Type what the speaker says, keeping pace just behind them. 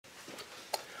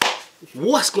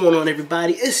What's going on,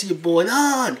 everybody? It's your boy,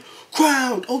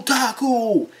 Crowned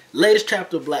Otaku. Latest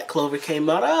chapter of Black Clover came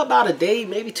out about a day,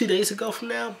 maybe 2 days ago from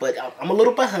now. But I'm a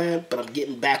little behind, but I'm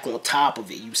getting back on top of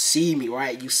it. You see me,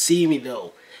 right? You see me,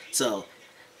 though. So,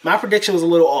 my prediction was a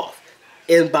little off.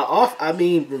 And by off, I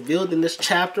mean revealed in this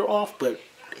chapter off, but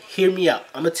hear me out.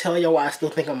 I'm going to tell y'all why I still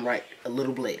think I'm right a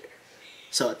little later.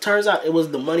 So, it turns out it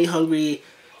was the money-hungry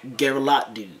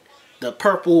Garrelot dude. The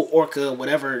purple orca,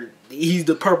 whatever, he's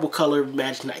the purple colored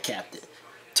Magic Knight captain.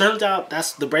 Turns out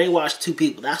that's the brainwashed two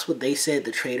people. That's what they said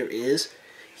the traitor is.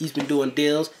 He's been doing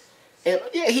deals. And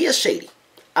yeah, he is shady.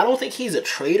 I don't think he's a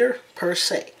traitor per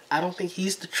se. I don't think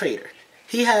he's the traitor.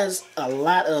 He has a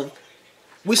lot of,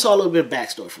 we saw a little bit of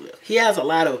backstory from him. He has a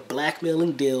lot of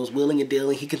blackmailing deals, wheeling and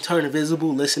dealing. He can turn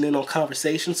invisible, listening on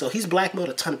conversations. So he's blackmailed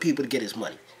a ton of people to get his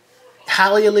money.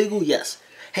 Highly illegal? Yes.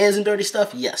 Hands in dirty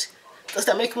stuff? Yes. Does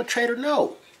that make him a traitor?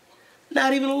 No.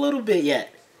 Not even a little bit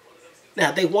yet. Now,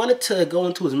 they wanted to go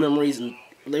into his memories, and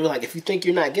they were like, if you think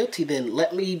you're not guilty, then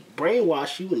let me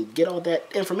brainwash you and get all that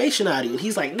information out of you. And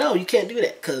he's like, no, you can't do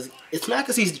that, because it's not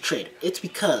because he's the traitor. It's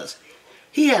because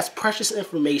he has precious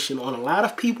information on a lot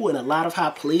of people in a lot of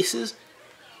high places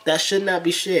that should not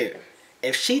be shared.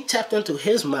 If she tapped into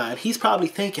his mind, he's probably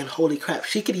thinking, holy crap,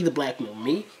 she could either blackmail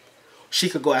me, she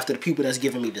could go after the people that's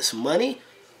giving me this money,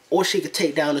 or she could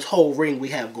take down this whole ring we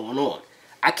have going on.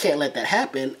 I can't let that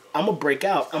happen. I'm going to break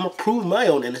out. I'm going to prove my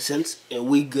own innocence, and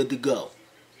we good to go.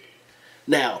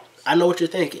 Now, I know what you're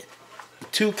thinking. The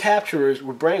two capturers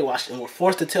were brainwashed and were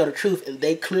forced to tell the truth, and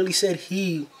they clearly said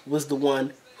he was the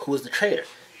one who was the traitor.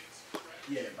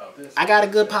 I got a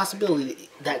good possibility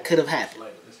that could have happened.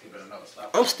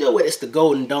 I'm still with it's the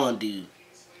Golden Dawn dude.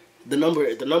 The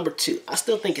number 2. I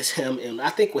still think it's him, and I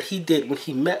think what he did when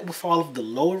he met with all of the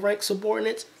lower rank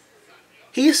subordinates,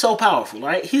 he's so powerful,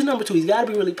 right? He's number 2. He's got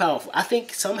to be really powerful. I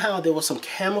think somehow there was some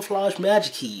camouflage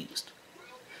magic he used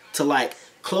to, like,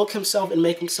 cloak himself and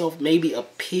make himself maybe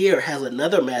appear as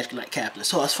another Magic Knight captain.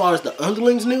 So as far as the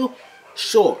underlings knew,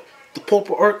 sure, the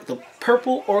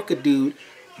purple orca dude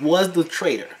was the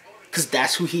traitor, because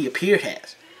that's who he appeared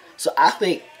as. So I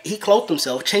think he cloaked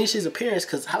himself, changed his appearance,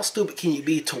 because how stupid can you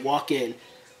be to walk in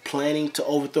planning to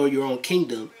overthrow your own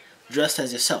kingdom dressed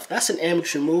as yourself? That's an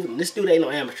amateur move, and this dude ain't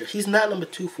no amateur. He's not number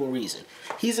 2 for a reason.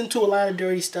 He's into a lot of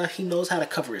dirty stuff. He knows how to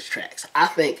cover his tracks. I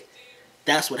think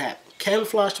that's what happened.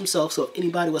 Camouflaged himself so if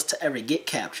anybody was to ever get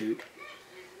captured,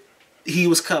 he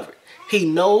was covered. He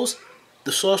knows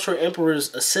the Sorcerer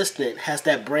Emperor's assistant has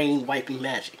that brain-wiping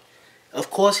magic. Of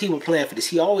course he would plan for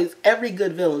this. Every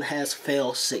good villain has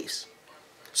fail-safes.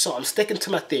 So I'm sticking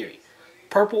to my theory.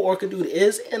 Purple Orca dude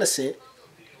is innocent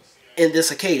in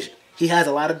this occasion. He has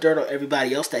a lot of dirt on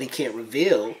everybody else that he can't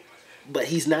reveal, but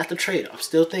he's not the traitor. I'm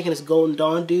still thinking it's Golden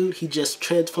Dawn dude. He just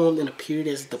transformed and appeared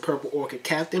as the Purple Orca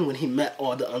captain when he met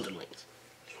all the underlings.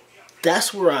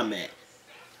 That's where I'm at.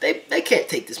 They can't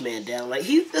take this man down. Like,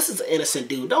 this is an innocent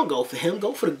dude. Don't go for him.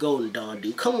 Go for the Golden Dawn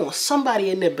dude. Come on, somebody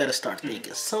in there better start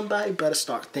thinking. Somebody better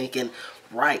start thinking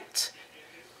right.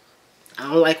 I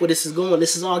don't like where this is going.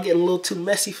 This is all getting a little too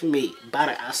messy for me. But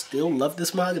I still love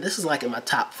this manga. This is like in my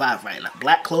top 5 right now.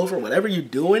 Black Clover, whatever you're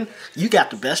doing, you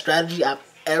got the best strategy I've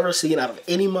ever seen out of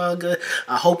any manga.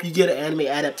 I hope you get an anime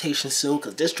adaptation soon,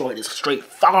 because this joint is straight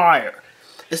fire.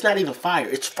 It's not even fire.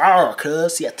 It's fire,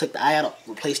 cuz. See, I took the I out,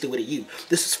 replaced it with a U.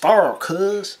 This is fire,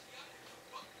 cuz.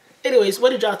 Anyways, what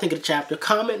did y'all think of the chapter?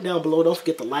 Comment down below. Don't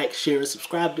forget to like, share, and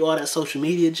subscribe to all that social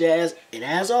media jazz. And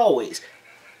as always,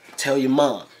 tell your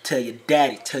mom, tell your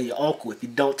daddy, tell your uncle. If you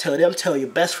don't tell them, tell your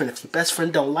best friend. If your best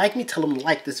friend don't like me, tell them to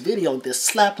like this video and then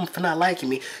slap them for not liking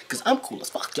me, because I'm cool as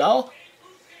fuck, y'all.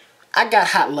 I got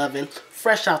hot loving,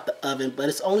 fresh out the oven, but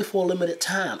it's only for a limited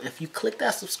time. If you click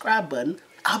that subscribe button,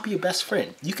 I'll be your best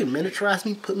friend. You can miniaturize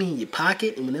me, put me in your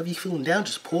pocket, and whenever you're feeling down,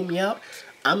 just pull me out.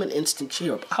 I'm an instant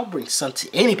cheer up. I'll bring sun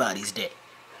to anybody's day.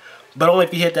 But only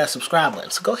if you hit that subscribe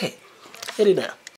button. So go ahead, hit it now.